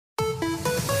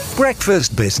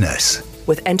Breakfast Business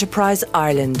with Enterprise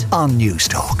Ireland on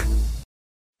Newstalk.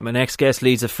 My next guest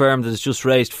leads a firm that has just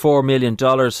raised $4 million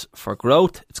for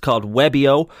growth. It's called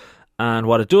Webio, and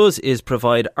what it does is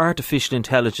provide artificial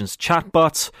intelligence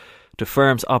chatbots to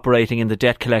firms operating in the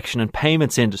debt collection and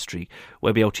payments industry.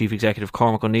 Webio Chief Executive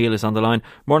Cormac O'Neill is on the line.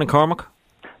 Morning, Cormac.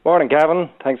 Morning, Gavin.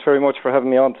 Thanks very much for having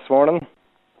me on this morning.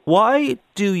 Why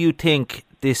do you think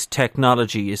this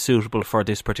technology is suitable for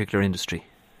this particular industry?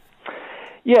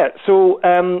 Yeah, so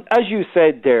as you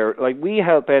said there, we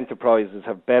help enterprises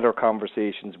have better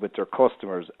conversations with their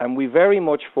customers, and we very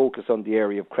much focus on the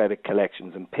area of credit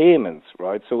collections and payments,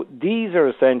 right? So these are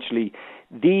essentially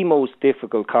the most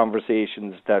difficult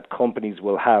conversations that companies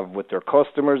will have with their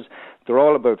customers. They're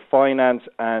all about finance,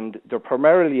 and they're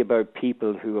primarily about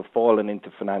people who have fallen into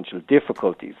financial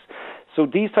difficulties. So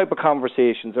these type of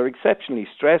conversations are exceptionally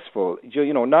stressful,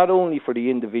 not only for the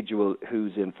individual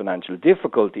who's in financial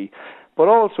difficulty, but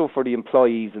also for the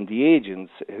employees and the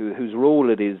agents whose role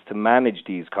it is to manage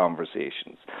these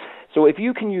conversations. So if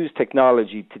you can use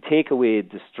technology to take away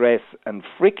the stress and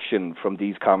friction from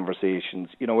these conversations,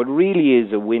 it really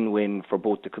is a win-win for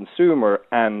both the consumer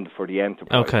and for the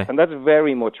enterprise. Okay. And that's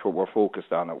very much what we're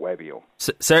focused on at Webio.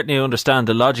 Certainly I understand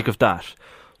the logic of that.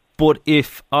 But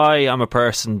if I am a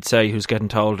person, say, who's getting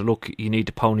told, look, you need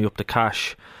to pony up the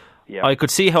cash, I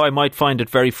could see how I might find it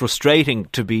very frustrating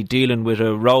to be dealing with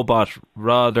a robot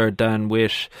rather than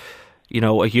with,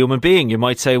 a human being. You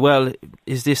might say, well,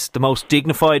 is this the most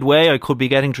dignified way I could be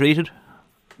getting treated?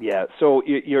 Yeah, so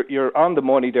you're on the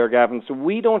money there, Gavin. So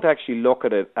we don't actually look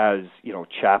at it as,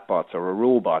 chatbots or a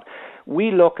robot.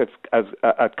 We look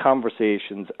at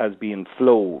conversations as being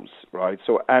flows, right?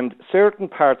 So, and certain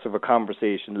parts of a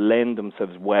conversation lend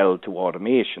themselves well to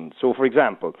automation. So, for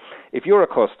example, if you're a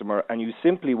customer and you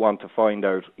simply want to find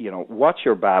out, what's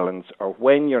your balance or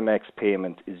when your next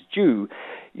payment is due,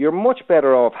 you're much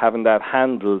better off having that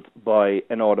handled by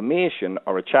an automation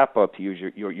or a chatbot, to use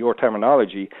your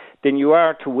terminology, than you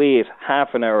are to wait half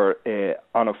an hour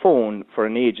on a phone for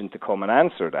an agent to come and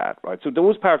answer that, right? So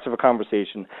those parts of a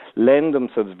conversation lend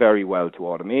themselves very well to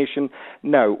automation.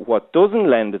 Now, what doesn't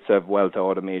lend itself well to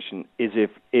automation is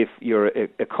if you're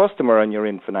a customer and you're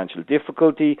in financial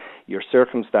difficulty, your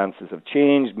circumstances have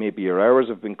changed, maybe your hours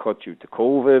have been cut due to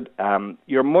COVID,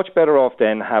 you're much better off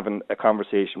then having a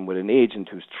conversation with an agent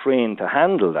who's trained to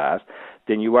handle that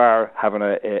than you are having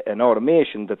an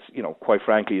automation that's, quite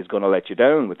frankly, is going to let you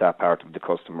down with that part of the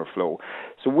customer flow.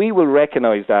 So we will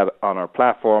recognise that on our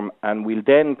platform, and we'll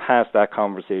then pass that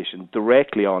conversation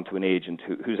directly on to an agent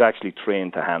who's actually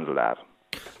trained to handle that.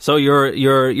 So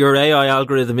your AI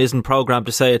algorithm isn't programmed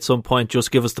to say at some point,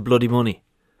 just give us the bloody money?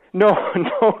 No,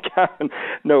 Gavin.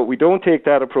 No, we don't take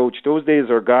that approach. Those days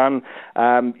are gone.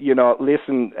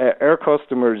 Listen, our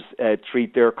customers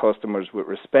treat their customers with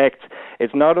respect.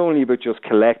 It's not only about just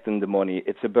collecting the money,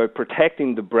 it's about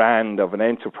protecting the brand of an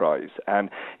enterprise. And,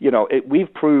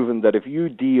 we've proven that if you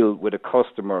deal with a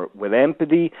customer with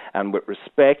empathy and with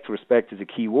respect is a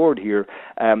key word here,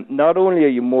 not only are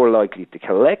you more likely to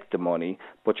collect the money,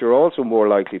 but you're also more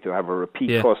likely to have a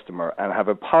repeat customer and have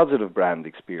a positive brand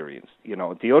experience.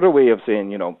 The other way of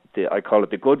saying, I call it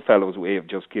the Goodfellows way of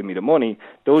just give me the money,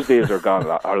 those days are gone,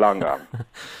 are long gone.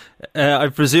 I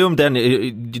presume then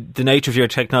the nature of your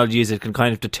technology is it can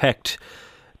kind of detect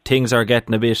things are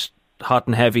getting a bit hot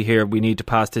and heavy here, we need to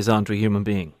pass this on to a human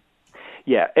being.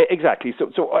 Yeah, exactly.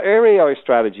 So our AI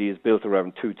strategy is built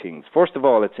around two things. First of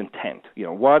all, it's intent.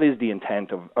 What is the intent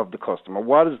of the customer?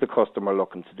 What is the customer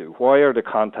looking to do? Why are they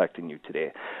contacting you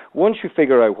today? Once you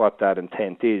figure out what that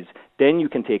intent is, then you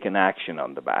can take an action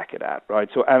on the back of that, right?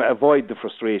 So, and avoid the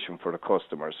frustration for the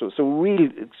customer. So really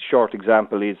short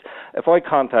example is, if I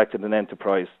contacted an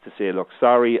enterprise to say, look,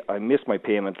 sorry, I missed my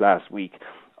payment last week,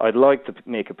 I'd like to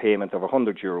make a payment of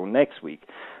 €100 next week.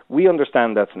 We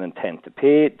understand that's an intent to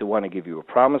pay. They want to give you a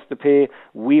promise to pay.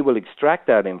 We will extract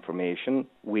that information.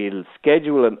 We'll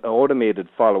schedule an automated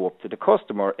follow-up to the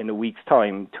customer in a week's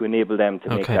time to enable them to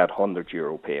make that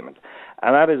 €100 payment.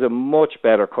 And that is a much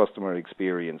better customer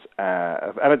experience.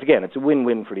 And again, it's a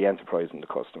win-win for the enterprise and the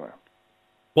customer.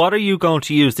 What are you going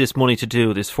to use this money to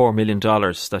do, this $4 million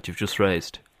that you've just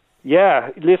raised? Yeah,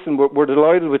 listen, we're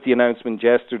delighted with the announcement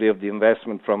yesterday of the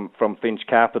investment from Finch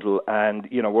Capital, and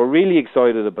we're really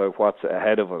excited about what's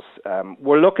ahead of us.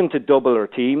 We're looking to double our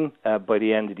team by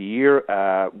the end of the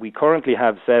year. We currently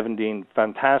have 17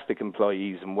 fantastic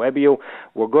employees in Webio.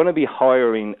 We're going to be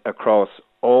hiring across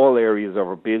all areas of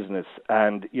our business,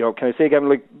 and can I say again,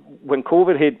 when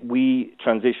COVID hit, we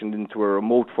transitioned into a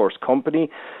remote first company.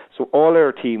 So So all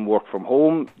our team work from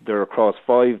home. They're across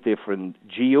 5 different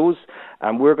geos,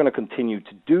 and we're going to continue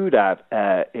to do that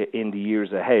in the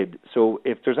years ahead. So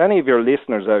if there's any of your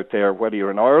listeners out there, whether you're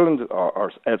in Ireland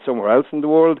or somewhere else in the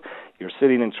world, you're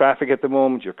sitting in traffic at the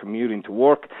moment, you're commuting to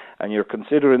work, and you're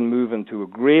considering moving to a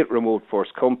great remote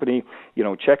first company,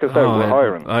 check us out. We're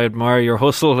hiring. I admire your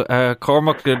hustle,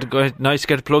 Cormac. Nice to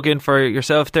get a plug in for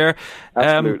yourself there.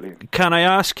 Absolutely. Can I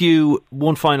ask you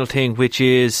one final thing, which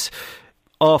is,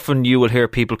 often you will hear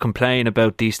people complain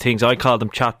about these things. I call them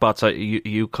chatbots.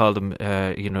 You call them,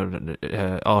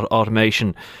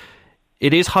 automation.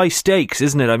 It is high stakes,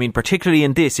 isn't it? I mean, particularly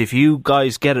in this, if you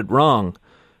guys get it wrong,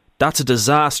 that's a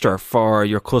disaster for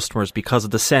your customers because of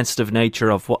the sensitive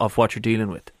nature of what you're dealing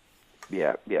with.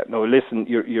 Yeah. No, listen,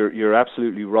 you're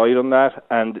absolutely right on that,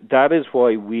 and that is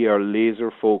why we are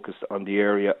laser focused on the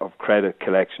area of credit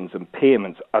collections and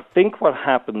payments. I think what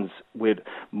happens with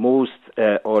most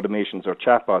automations or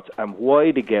chatbots, and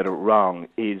why they get it wrong,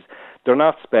 is they're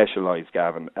not specialised,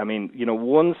 Gavin. I mean,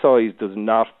 one size does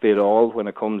not fit all when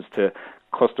it comes to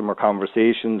customer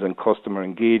conversations and customer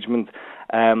engagement.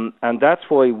 And that's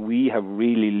why we have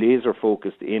really laser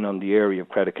focused in on the area of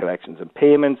credit collections and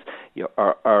payments.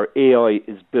 Our AI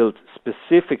is built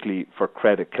specifically for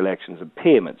credit collections and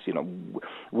payments.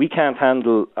 We can't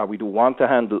handle, or we don't want to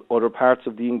handle, other parts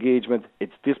of the engagement.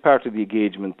 It's this part of the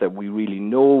engagement that we really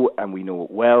know, and we know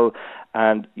it well.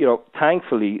 And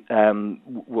thankfully,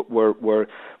 we're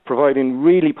providing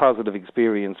really positive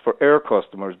experience for our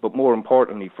customers, but more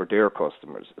importantly for their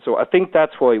customers. So I think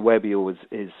that's why Webio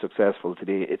is successful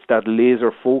today. It's that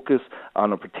laser focus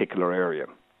on a particular area.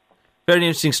 Very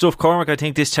interesting stuff, Cormac. I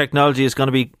think this technology is going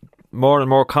to be more and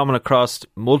more common across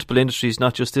multiple industries,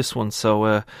 not just this one.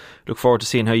 So look forward to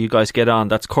seeing how you guys get on.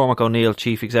 That's Cormac O'Neill,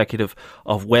 Chief Executive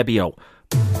of Webio.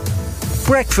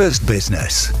 Breakfast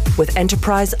Business with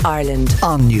Enterprise Ireland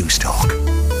on Newstalk.